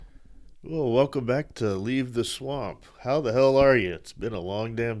Well, welcome back to Leave the Swamp. How the hell are you? It's been a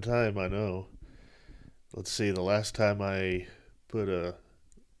long damn time, I know. Let's see, the last time I put a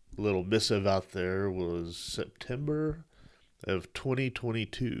little missive out there was September of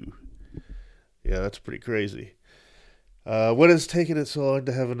 2022. Yeah, that's pretty crazy. What has taken it so long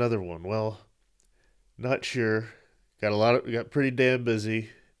to have another one? Well, not sure. Got pretty damn busy.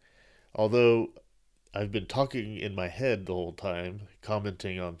 Although I've been talking in my head the whole time,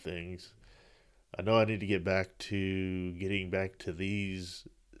 commenting on things. I know I need to get back to getting back to these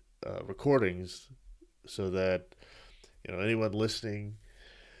recordings so that anyone listening.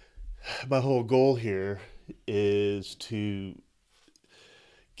 My whole goal here is to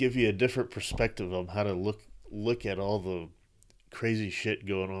give you a different perspective on how to look at all the crazy shit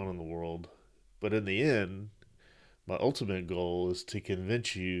going on in the world. But in the end, my ultimate goal is to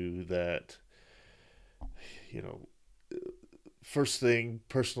convince you that you know first thing,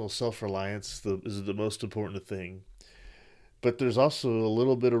 personal self reliance is the most important thing. But there's also a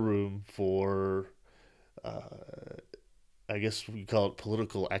little bit of room for uh, I guess we call it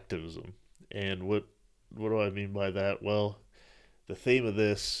political activism. And what do I mean by that? Well, the theme of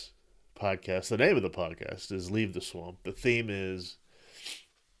this podcast, the name of the podcast is Leave the Swamp. The theme is,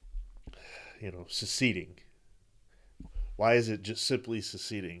 seceding. Why is it just simply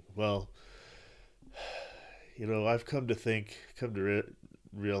seceding? Well, I've come to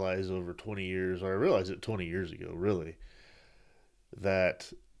realize over 20 years, or I realized it 20 years ago, really,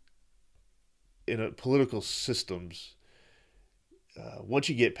 that in political systems, once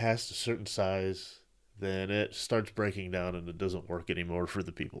you get past a certain size, then it starts breaking down and it doesn't work anymore for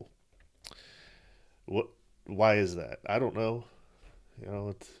the people. What? Why is that? I don't know.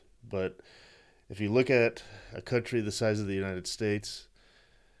 But if you look at a country the size of the United States,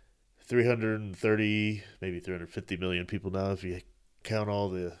 330, maybe 350 million people now, if you count all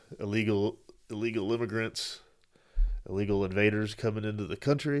the illegal immigrants, illegal invaders coming into the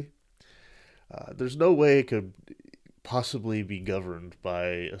country. There's no way it could possibly be governed by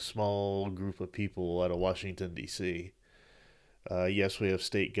a small group of people out of Washington, D.C. Yes, we have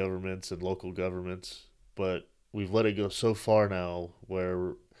state governments and local governments, but we've let it go so far now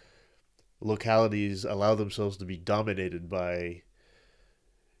where localities allow themselves to be dominated by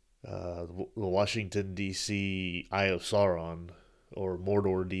the Washington, D.C. Eye of Sauron, or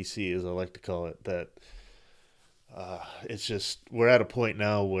Mordor, D.C., as I like to call it. That it's just, we're at a point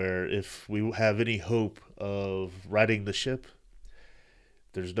now where if we have any hope of righting the ship,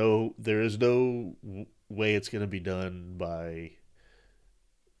 there is no way it's going to be done by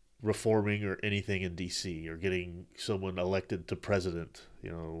reforming or anything in D.C. or getting someone elected to president.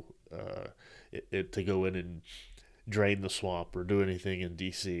 To go in and drain the swamp or do anything in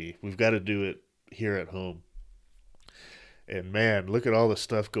D.C. We've got to do it here at home. And man, look at all the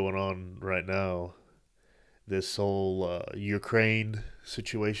stuff going on right now. This whole Ukraine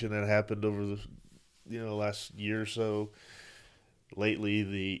situation that happened over the last year or so. Lately,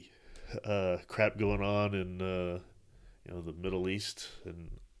 the crap going on in the Middle East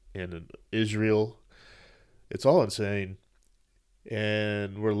and in Israel. It's all insane,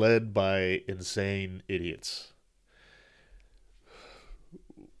 and we're led by insane idiots.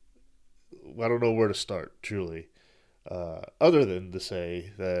 I don't know where to start, truly, other than to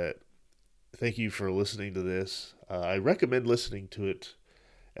say that thank you for listening to this. I recommend listening to it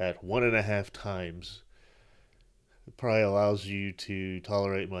at 1.5 times. It probably allows you to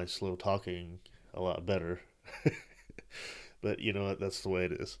tolerate my slow talking a lot better. But you know what? That's the way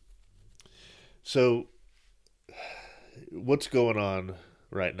it is. So, what's going on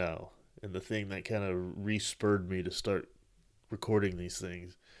right now? And the thing that kind of re-spurred me to start recording these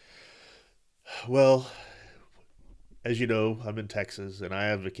things. Well, as you know, I'm in Texas and I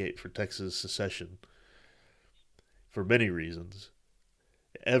advocate for Texas secession for many reasons.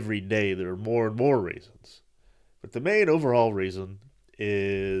 Every day there are more and more reasons. But the main overall reason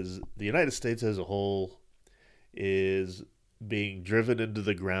is the United States as a whole is being driven into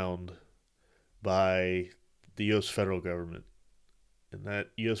the ground by the U.S. federal government. And that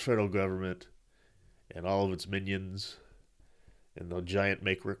U.S. federal government and all of its minions and the giant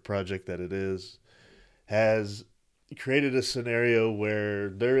Make Rick project that it is has created a scenario where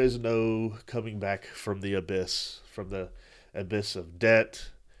there is no coming back from the abyss of debt,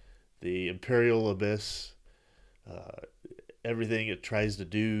 the imperial abyss, uh, everything it tries to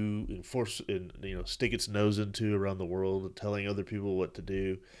do, enforce, and stick its nose into around the world, and telling other people what to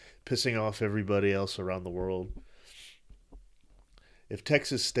do, pissing off everybody else around the world. If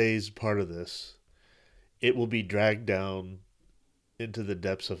Texas stays part of this, it will be dragged down into the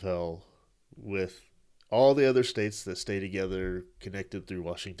depths of hell with all the other states that stay together connected through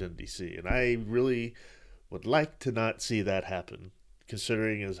Washington, D.C. And I really would like to not see that happen,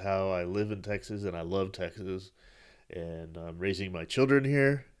 considering as how I live in Texas and I love Texas and I'm raising my children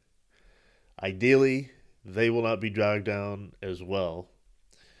here. Ideally, they will not be dragged down as well.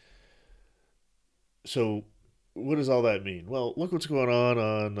 So, what does all that mean? Well, look what's going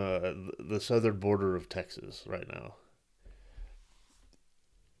on the southern border of Texas right now.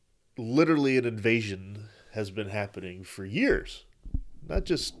 Literally, an invasion has been happening for years, not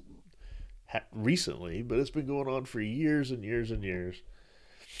just recently, but it's been going on for years and years and years.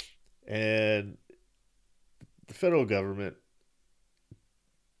 And the federal government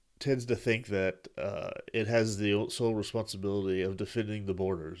tends to think that it has the sole responsibility of defending the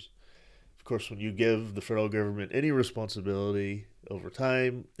borders. Of course, when you give the federal government any responsibility over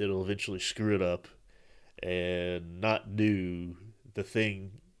time, it'll eventually screw it up and not do the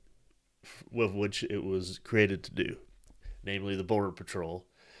thing with which it was created to do, namely the Border Patrol.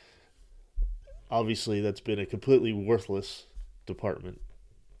 Obviously, that's been a completely worthless department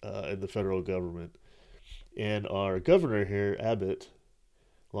in the federal government. And our governor here, Abbott,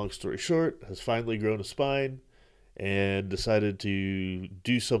 long story short, has finally grown a spine and decided to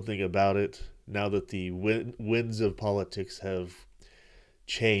do something about it now that the winds of politics have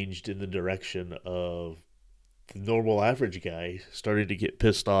changed in the direction of the normal average guy starting to get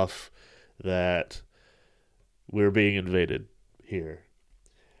pissed off that we're being invaded here.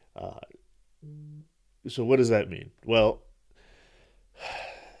 Uh, so, what does that mean? Well,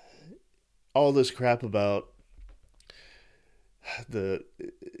 all this crap about the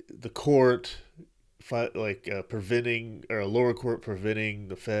the court preventing, or a lower court preventing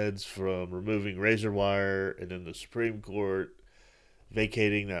the feds from removing razor wire, and then the Supreme Court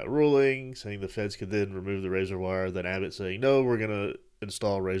vacating that ruling, saying the feds could then remove the razor wire. Then Abbott saying, no, we're going to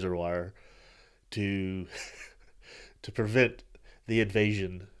install razor wire to to prevent the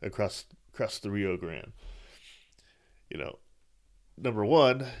invasion across the Rio Grande. You know, number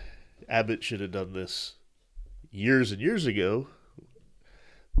one, Abbott should have done this years and years ago,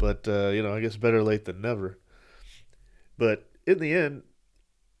 but I guess better late than never. But in the end,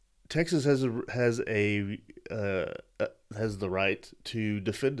 Texas has the right to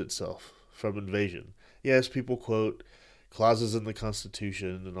defend itself from invasion. Yes, people quote clauses in the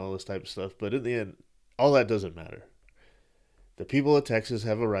Constitution and all this type of stuff, but in the end, all that doesn't matter. The people of Texas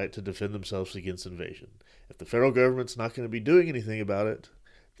have a right to defend themselves against invasion. If the federal government's not going to be doing anything about it,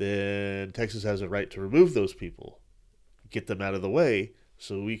 then Texas has a right to remove those people, get them out of the way,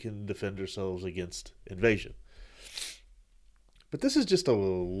 so we can defend ourselves against invasion. But this is just a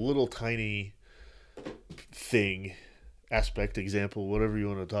little tiny thing, aspect, example, whatever you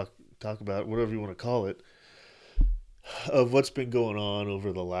want to talk about, whatever you want to call it, of what's been going on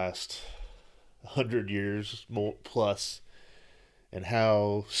over the last 100 years more plus, and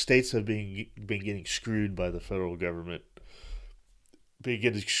how states have been getting screwed by the federal government, been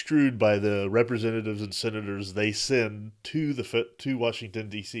getting screwed by the representatives and senators they send to Washington,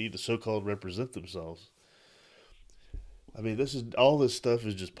 D.C. to so-called represent themselves. I mean, all this stuff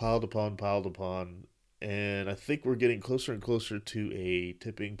is just piled upon, and I think we're getting closer and closer to a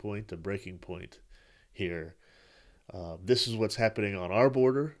tipping point, a breaking point here. This is what's happening on our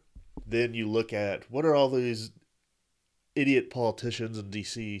border. Then you look at what are all these idiot politicians in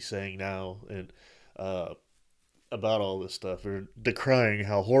D.C. saying now, and about all this stuff, or decrying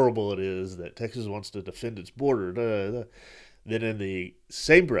how horrible it is that Texas wants to defend its border. Da, da, da. Then in the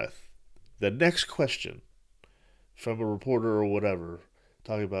same breath, the next question from a reporter or whatever,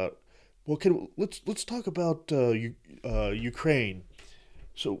 talking about, well, let's talk about Ukraine.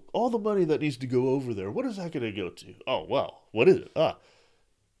 So all the money that needs to go over there, what is that going to go to? Oh well, what is it?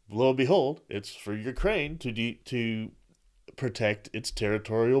 Lo and behold, it's for Ukraine to protect its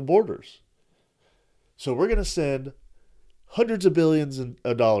territorial borders. So we're going to send hundreds of billions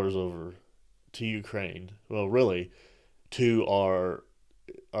of dollars over to Ukraine. Well, really, to our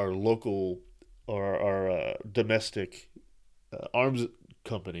local or our domestic arms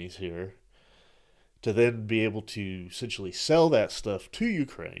companies here, to then be able to essentially sell that stuff to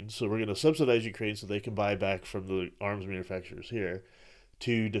Ukraine. So we're going to subsidize Ukraine so they can buy back from the arms manufacturers here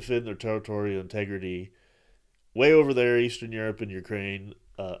to defend their territorial integrity way over there, Eastern Europe and Ukraine,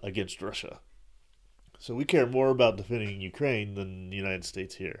 against Russia. So we care more about defending Ukraine than the United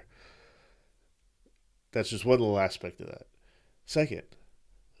States here. That's just one little aspect of that. Second,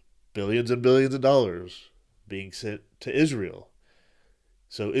 billions and billions of dollars being sent to Israel.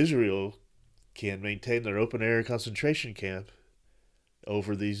 So Israel can maintain their open air concentration camp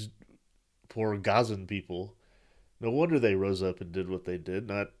over these poor Gazan people. No wonder they rose up and did what they did.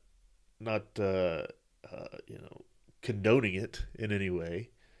 Not condoning it in any way.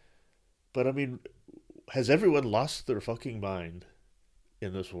 But I mean, has everyone lost their fucking mind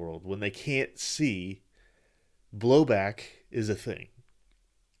in this world when they can't see blowback is a thing?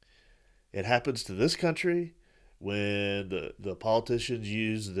 It happens to this country when the politicians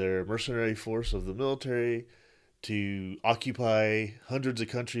use their mercenary force of the military to occupy hundreds of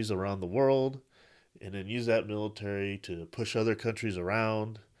countries around the world and then use that military to push other countries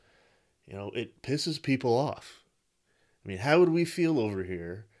around. It pisses people off. I mean, how would we feel over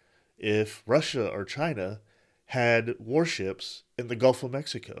here if Russia or China had warships in the Gulf of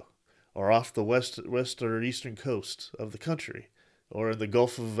Mexico or off the west or eastern coast of the country or in the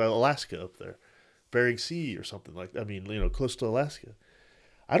Gulf of Alaska up there, Bering Sea or something like that? I mean, close to Alaska.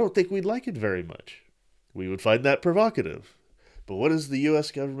 I don't think we'd like it very much. We would find that provocative. But what does the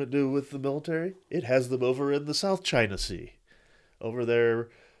U.S. government do with the military? It has them over in the South China Sea, over there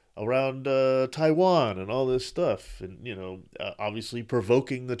around Taiwan and all this stuff, and obviously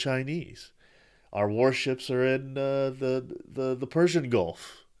provoking the Chinese. Our warships are in the Persian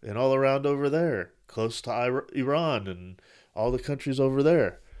Gulf and all around over there, close to Iran and all the countries over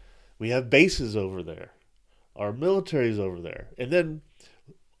there. We have bases over there. Our military's over there, and then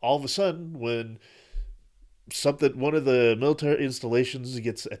all of a sudden, when one of the military installations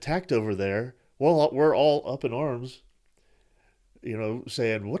gets attacked over there, well, we're all up in arms,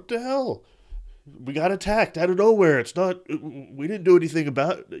 saying, what the hell? We got attacked out of nowhere. We didn't do anything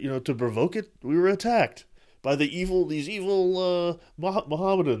about, to provoke it. We were attacked by these evil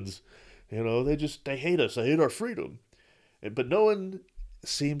Mohammedans. They hate us. They hate our freedom. But no one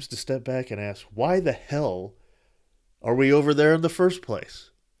seems to step back and ask, why the hell are we over there in the first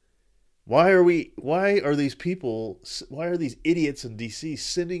place? Why are these idiots in DC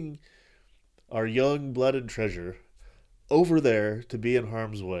sending our young blood and treasure over there to be in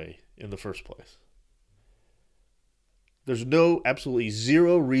harm's way in the first place? There's absolutely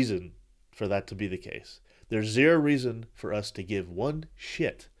zero reason for that to be the case. There's zero reason for us to give one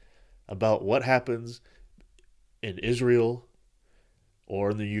shit about what happens in Israel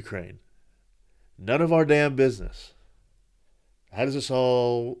or in the Ukraine. None of our damn business. How does this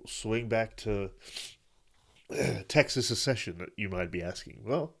all swing back to Texas secession, you might be asking?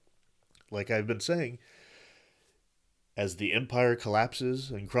 Well, like I've been saying, as the empire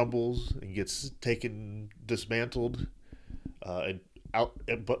collapses and crumbles and gets dismantled by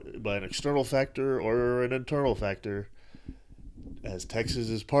an external factor or an internal factor, as Texas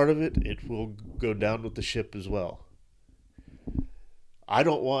is part of it, it will go down with the ship as well. I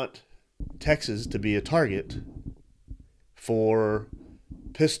don't want Texas to be a target for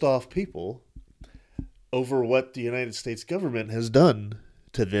pissed off people over what the United States government has done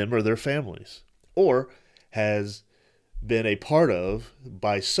to them or their families, or has been a part of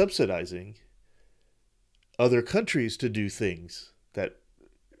by subsidizing other countries to do things that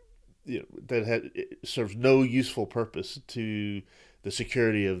serves no useful purpose to the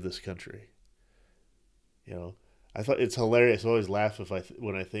security of this country. I thought it's hilarious. I always laugh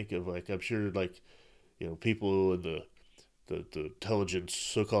when I think of, I'm sure, people in the intelligence,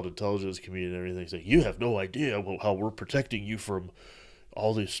 so-called intelligence community and everything say, you have no idea how we're protecting you from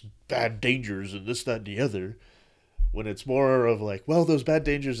all these bad dangers and this, that, and the other. When it's more of well, those bad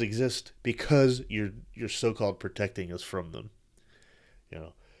dangers exist because you're so-called protecting us from them.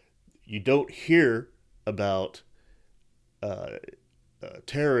 You don't hear about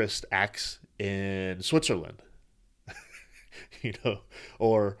terrorist acts in Switzerland,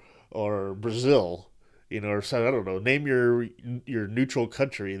 or Brazil, or so, I don't know. Name your neutral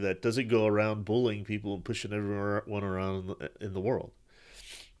country that doesn't go around bullying people and pushing everyone around in the world.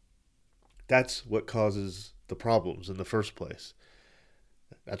 That's what causes the problems in the first place.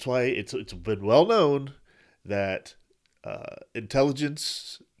 That's why it's been well known that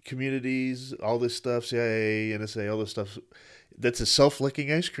intelligence communities, all this stuff, CIA, NSA, all this stuff, that's a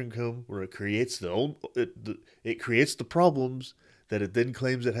self-licking ice cream cone where it creates it creates the problems that it then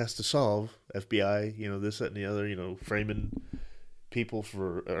claims it has to solve. FBI, this, that, and the other, framing people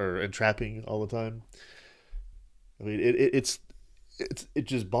or entrapping all the time. I mean, it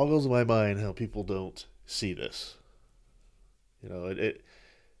just boggles my mind how people don't see this.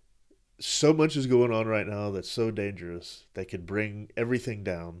 So much is going on right now that's so dangerous that could bring everything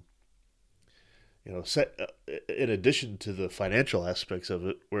down. In addition to the financial aspects of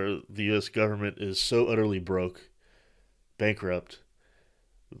it, where the U.S. government is so utterly bankrupt,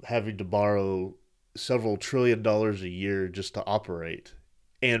 having to borrow several $1 trillion a year just to operate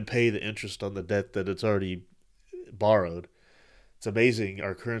and pay the interest on the debt that it's already borrowed. It's amazing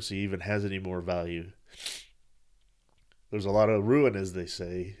our currency even has any more value. there's a lot of ruin, as they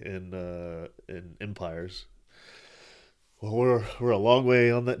say, in empires. Well, we're a long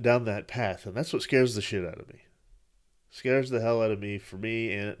way on that down that path, and that's what scares the shit out of me. Scares the hell out of me for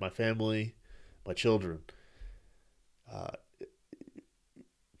me and my family, my children. Uh,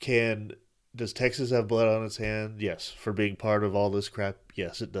 can does Texas have blood on its hand? Yes, for being part of all this crap.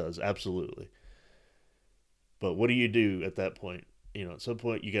 Yes, it does, absolutely. But what do you do at that point? At some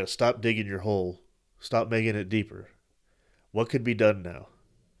point you got to stop digging your hole, stop making it deeper. What could be done now?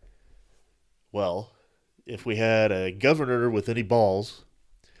 Well, if we had a governor with any balls,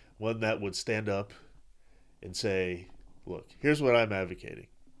 one that would stand up and say, "Look, here's what I'm advocating,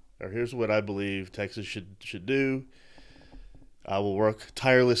 or here's what I believe Texas should do. I will work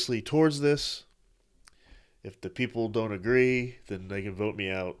tirelessly towards this. If the people don't agree, then they can vote me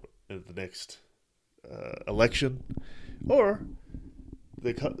out at the next election, or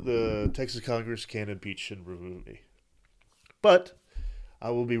the Texas Congress can impeach and remove me. But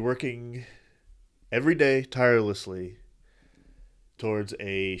I will be working every day tirelessly towards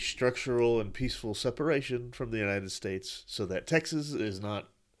a structural and peaceful separation from the United States so that Texas is not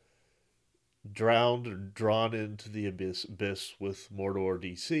drowned or drawn into the abyss with Mordor,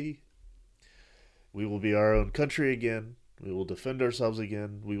 DC. We will be our own country again. We will defend ourselves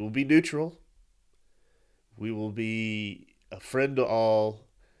again. We will be neutral. We will be a friend to all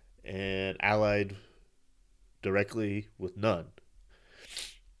and allied directly with none.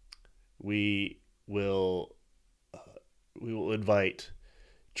 We will we will invite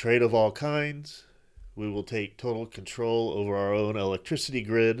trade of all kinds. We will take total control over our own electricity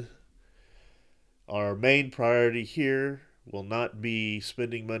grid. Our main priority here will not be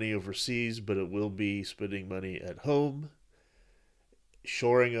spending money overseas, but it will be spending money at home,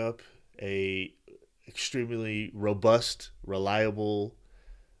 shoring up a extremely robust, reliable,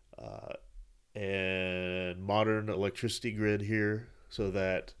 uh, and modern electricity grid here so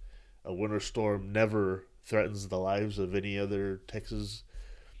that a winter storm never threatens the lives of any other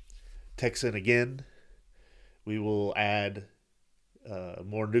Texan again. We will add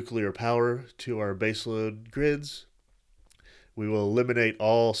more nuclear power to our baseload grids. We will eliminate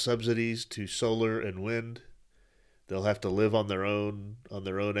all subsidies to solar and wind. They'll have to live on their own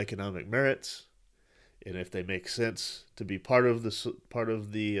economic merits, and if they make sense to be part of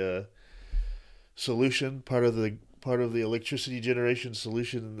the solution, part of the electricity generation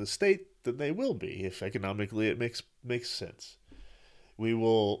solution in the state, then they will be if economically it makes sense. We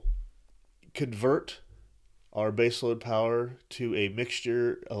will convert our baseload power to a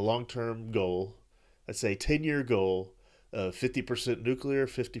long-term goal, let's say 10-year goal of 50% nuclear,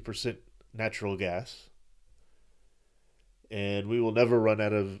 50% natural gas, and we will never run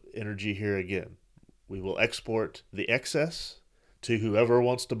out of energy here again. We will export the excess to whoever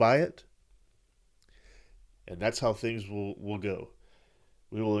wants to buy it, and that's how things will go.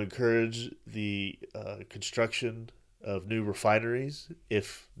 We will encourage the construction of new refineries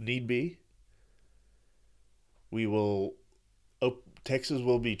if need be. We will Texas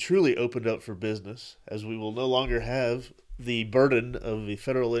will be truly opened up for business, as we will no longer have the burden of the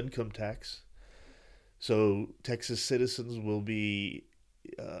federal income tax. So Texas citizens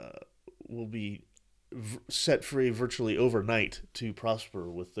uh, will be set free virtually overnight to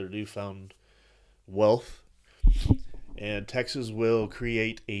prosper with their newfound wealth. And Texas will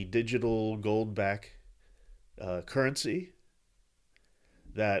create a digital gold back currency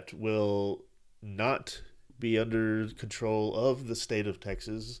that will not be under control of the state of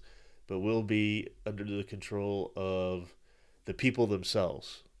Texas, but will be under the control of the people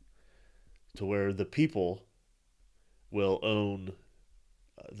themselves, to where the people will own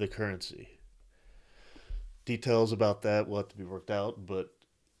the currency. Details about that will have to be worked out, but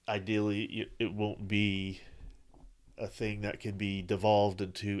ideally it won't be a thing that can be devolved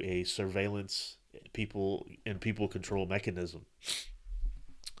into a surveillance people control mechanism.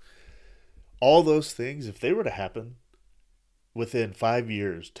 All those things, if they were to happen within 5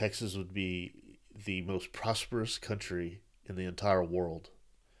 years, Texas would be the most prosperous country in the entire world.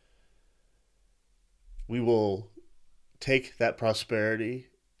 We will take that prosperity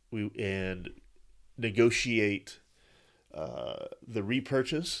and negotiate the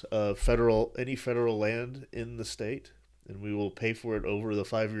repurchase of any federal land in the state, and we will pay for it over the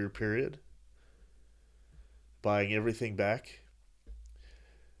 5 year period, buying everything back.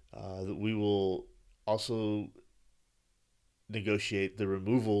 We will also negotiate the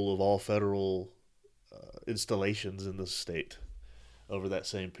removal of all federal installations in the state over that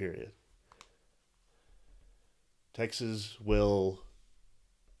same period. Texas will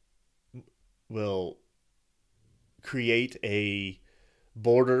create a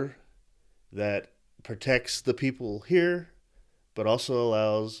border that protects the people here, but also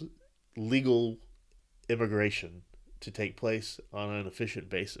allows legal immigration to take place on an efficient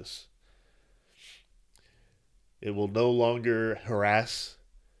basis. It will no longer harass.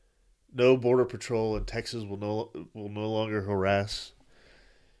 No border patrol in Texas will no longer harass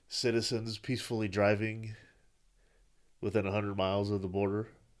citizens peacefully driving within 100 miles of the border.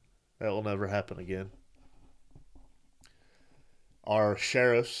 That will never happen again. Our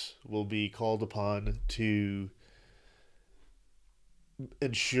sheriffs will be called upon to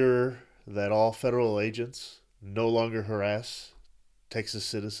ensure that all federal agents no longer harass Texas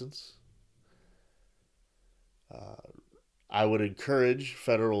citizens. I would encourage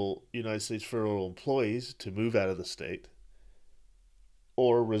United States federal employees to move out of the state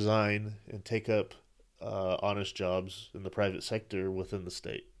or resign and take up honest jobs in the private sector within the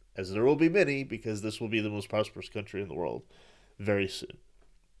state, as there will be many, because this will be the most prosperous country in the world very soon.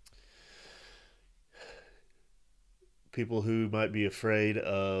 People who might be afraid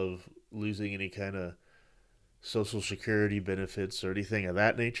of losing any kind of Social Security benefits or anything of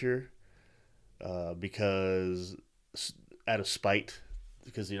that nature, because out of spite,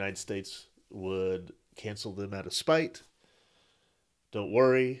 because the United States would cancel them out of spite, don't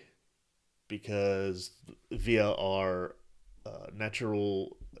worry, because via our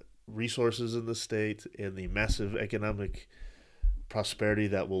natural resources in the state and the massive economic prosperity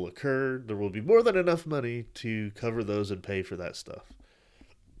that will occur, there will be more than enough money to cover those and pay for that stuff.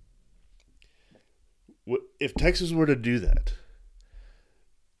 If Texas were to do that,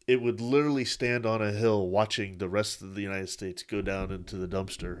 it would literally stand on a hill watching the rest of the United States go down into the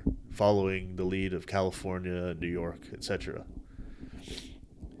dumpster, following the lead of California, New York, etc.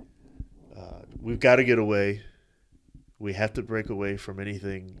 We've got to get away. We have to break away from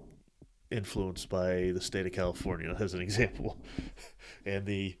anything influenced by the state of California, as an example. And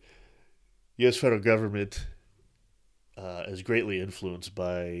the U.S. federal government is greatly influenced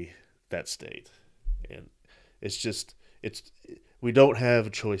by that state. And we don't have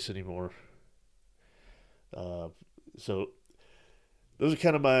a choice anymore. So those are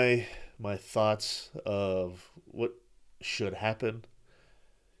kind of my thoughts of what should happen.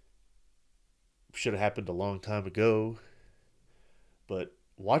 Should have happened a long time ago. But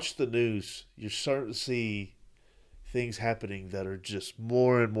watch the news. You're starting to see things happening that are just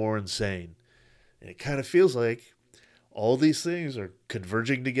more and more insane. And it kind of feels like all these things are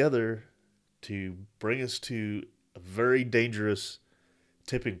converging together to bring us to a very dangerous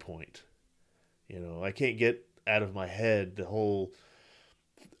tipping point. I can't get out of my head the whole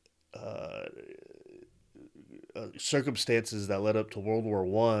circumstances that led up to World War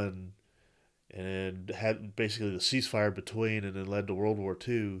One, and had basically the ceasefire between, and then led to World War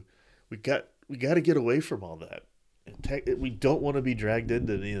II. We got to get away from all that. We don't want to be dragged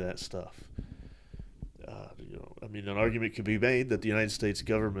into any of that stuff. An argument could be made that the United States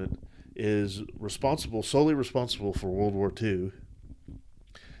government is solely responsible for World War II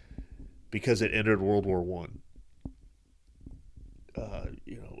because it entered World War One.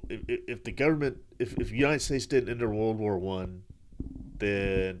 If the United States didn't enter World War One,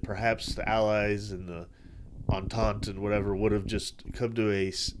 then perhaps the Allies and the Entente and whatever would have just come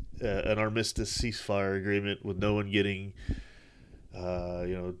to an armistice ceasefire agreement with no one getting,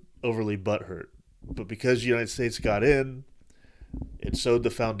 overly butthurt. But because the United States got in, it sowed the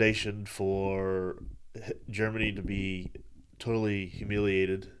foundation for Germany to be totally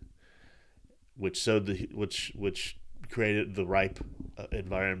humiliated, which created the ripe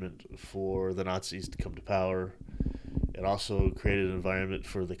environment for the Nazis to come to power. It also created an environment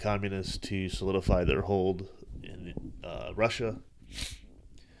for the communists to solidify their hold in Russia.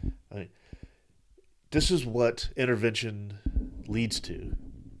 This is what intervention leads to.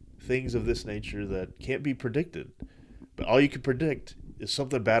 Things of this nature that can't be predicted. But all you can predict is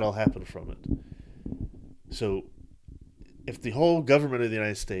something bad will happen from it. So if the whole government of the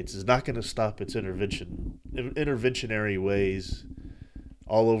United States is not going to stop its interventionary ways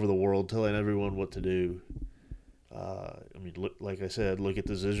all over the world, telling everyone what to do, like I said, look at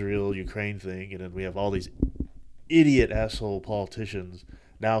this Israel-Ukraine thing, and then we have all these idiot asshole politicians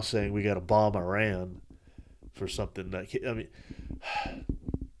now saying we got to bomb Iran for something that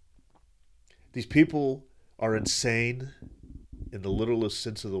these people are insane in the literalist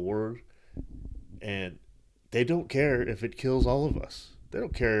sense of the word, and they don't care if it kills all of us. They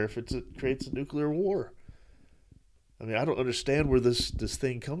don't care if it creates a nuclear war. I don't understand where this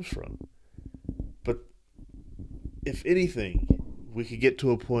thing comes from. But if anything, we could get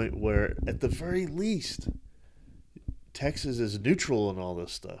to a point where, at the very least, Texas is neutral in all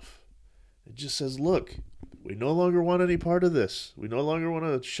this stuff. It just says, look, We no longer want any part of this. We no longer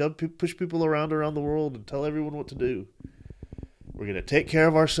want to push people around the world and tell everyone what to do. We're going to take care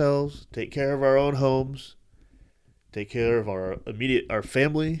of ourselves, take care of our own homes, take care of our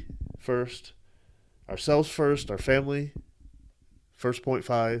family first, ourselves first, our family, first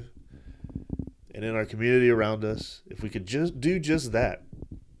 0.5, and in our community around us. If we could just do just that,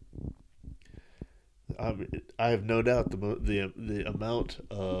 I have no doubt the amount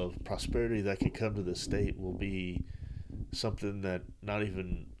of prosperity that can come to the state will be something that not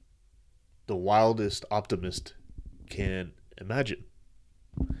even the wildest optimist can imagine.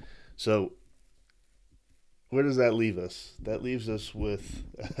 So, where does that leave us? That leaves us with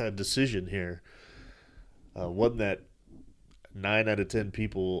a decision here, one that 9 out of 10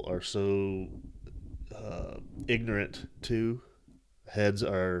 people are so ignorant to. Heads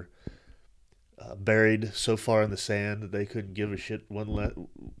are buried so far in the sand that they couldn't give a shit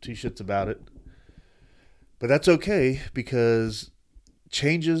two shits about it. But that's okay, because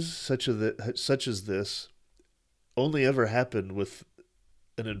changes such as this only ever happen with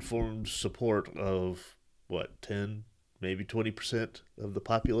an informed support of 10, maybe 20% of the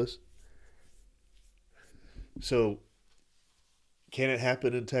populace. So, can it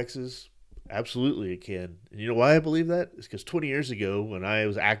happen in Texas? Absolutely, it can. And you know why I believe that? It's because 20 years ago, when I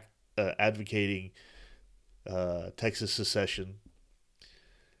was advocating Texas secession,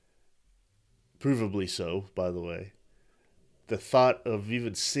 provably so, by the way, the thought of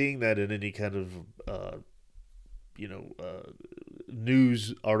even seeing that in any kind of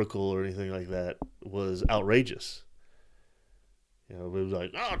news article or anything like that was outrageous. It was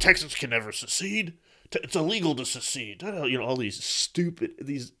like, oh, Texans can never secede. It's illegal to secede. All these stupid,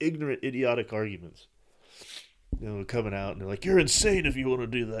 these ignorant, idiotic arguments. Coming out and they're like, you're insane if you want to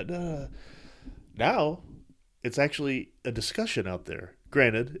do that. Now, it's actually a discussion out there.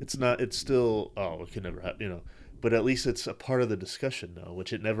 Granted, it's still, it can never happen, but at least it's a part of the discussion now,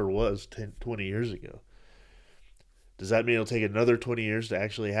 which it never was 10, 20 years ago. Does that mean it'll take another 20 years to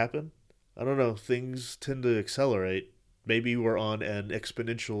actually happen? I don't know. Things tend to accelerate. Maybe we're on an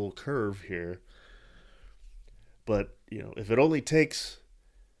exponential curve here. But, if it only takes,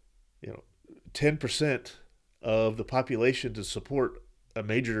 10% of the population to support a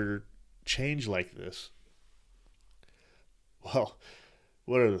major change like this, well,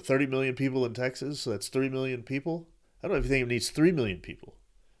 what are there, 30 million people in Texas? So that's 3 million people? I don't even think it needs 3 million people.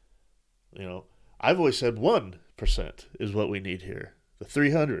 I've always said 1% is what we need here. The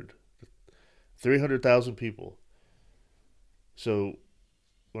 300,000 people. So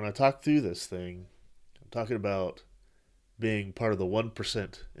when I talk through this thing, I'm talking about being part of the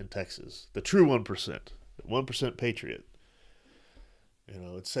 1% in Texas, the true 1%, the 1% patriot.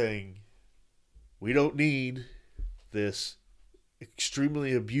 It's saying we don't need this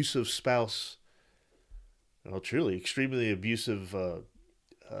extremely abusive spouse, truly extremely abusive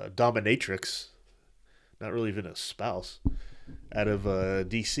dominatrix, not really even a spouse, out of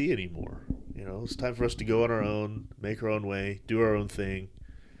D.C. anymore. It's time for us to go on our own, make our own way, do our own thing,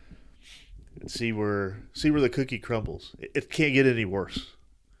 and see where the cookie crumbles. It can't get any worse.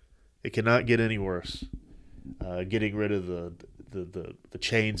 It cannot get any worse. Getting rid of the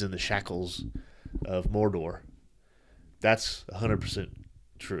chains and the shackles of Mordor. That's 100%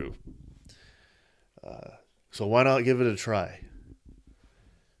 true. So why not give it a try?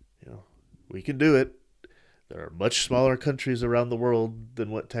 We can do it. There are much smaller countries around the world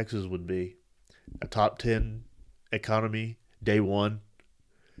than what Texas would be. A top 10 economy, day one,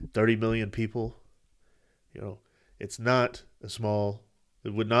 30 million people. It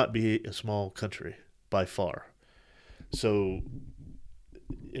would not be a small country by far. So,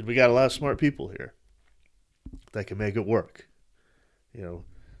 and we got a lot of smart people here that can make it work. So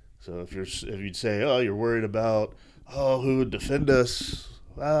if you'd say, oh, you're worried about, who would defend us?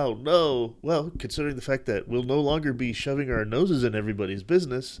 Oh, no. Well, considering the fact that we'll no longer be shoving our noses in everybody's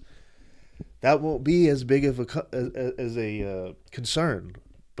business, that won't be as big of a concern.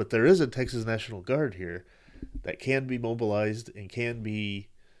 But there is a Texas National Guard here that can be mobilized and can be,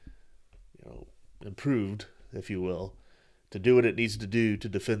 improved, if you will, to do what it needs to do to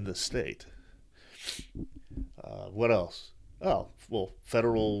defend the state. What else? Oh, well,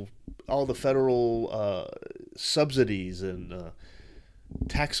 all the federal subsidies and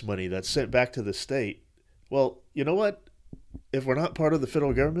tax money that's sent back to the state. Well, you know what? If we're not part of the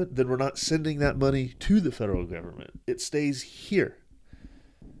federal government, then we're not sending that money to the federal government. It stays here.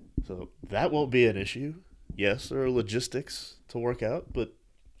 So that won't be an issue. Yes, there are logistics to work out, but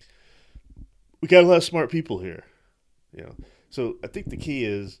we got a lot of smart people here. So I think the key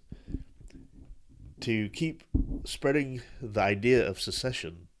is to keep spreading the idea of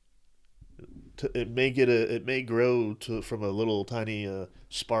secession, it may grow to from a little tiny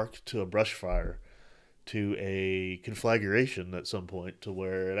spark to a brush fire to a conflagration at some point to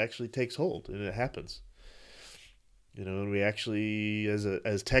where it actually takes hold and it happens. And we actually,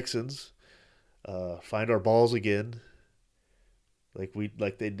 as Texans, find our balls again, like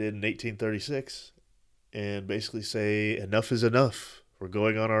they did in 1836, and basically say enough is enough. We're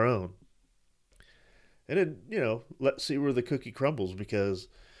going on our own, and then let's see where the cookie crumbles because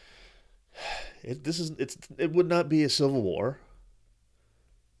it would not be a civil war.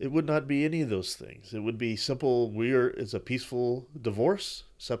 It would not be any of those things. It would be simple. It's a peaceful divorce,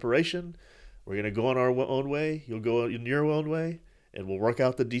 separation. We're gonna go on our own way. You'll go in your own way, and we'll work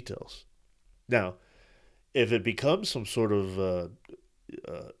out the details. Now, if it becomes some sort of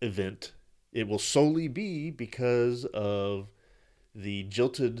event, it will solely be because of the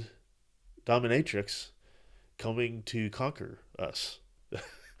jilted dominatrix coming to conquer us.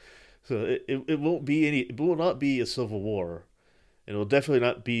 So it won't be it will not be a civil war. And it will definitely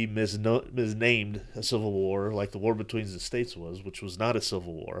not be misnamed a civil war like the war between the states was, which was not a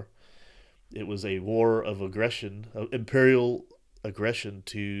civil war. It was a war of aggression, of imperial aggression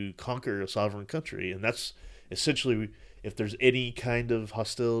to conquer a sovereign country. And that's essentially, if there's any kind of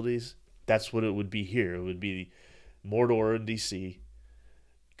hostilities, that's what it would be here. It would be Mordor and DC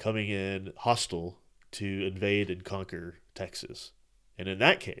coming in hostile to invade and conquer Texas. And in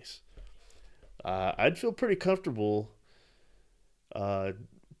that case, I'd feel pretty comfortable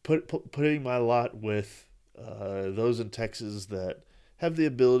putting my lot with those in Texas that have the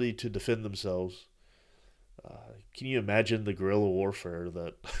ability to defend themselves. Can you imagine the guerrilla warfare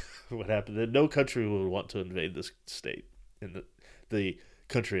that would happen? That no country would want to invade this state in the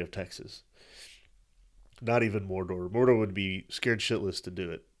country of Texas. Not even Mordor. Mordor would be scared shitless to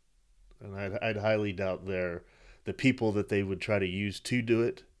do it, and I'd highly doubt the people that they would try to use to do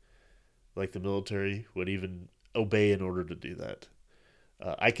it, like the military, would even obey in order to do that.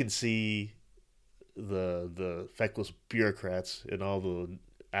 I can see the feckless bureaucrats and all the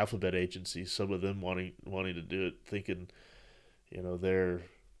alphabet agencies, some of them wanting to do it, thinking they're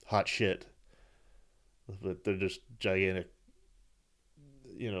hot shit, but they're just gigantic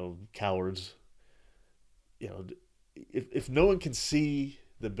cowards. If no one can see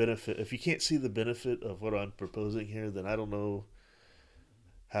the benefit, if you can't see the benefit of what I'm proposing here, then I don't know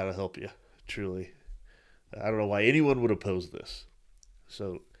how to help you. Truly, I don't know why anyone would oppose this.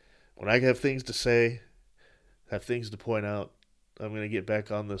 So, when I have things to say, have things to point out, I'm going to get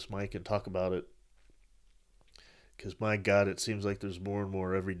back on this mic and talk about it. Because my God, it seems like there's more and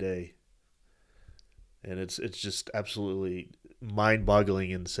more every day, and it's just absolutely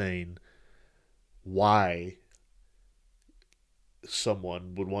mind-boggling, insane why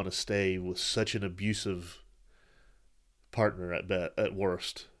someone would want to stay with such an abusive partner at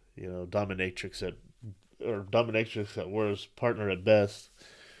worst. Dominatrix at worst, partner at best.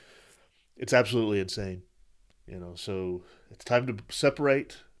 It's absolutely insane. So it's time to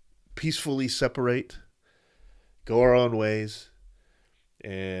separate, peacefully separate, go our own ways,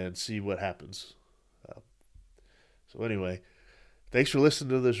 and see what happens. So anyway, thanks for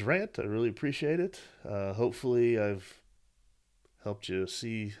listening to this rant. I really appreciate it. Hopefully I've helped you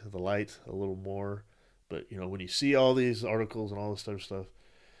see the light a little more. But when you see all these articles and all this other stuff,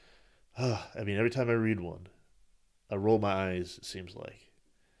 I mean, every time I read one, I roll my eyes. It seems like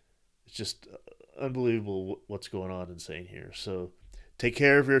it's just unbelievable what's going on and saying here. So take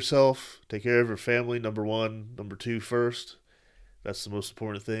care of yourself. Take care of your family. Number one. Number two first. That's the most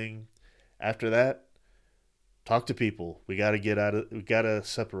important thing. After that, talk to people. We gotta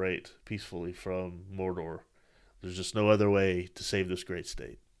separate peacefully from Mordor. There's just no other way to save this great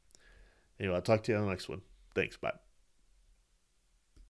state. Anyway, I'll talk to you on the next one. Thanks. Bye.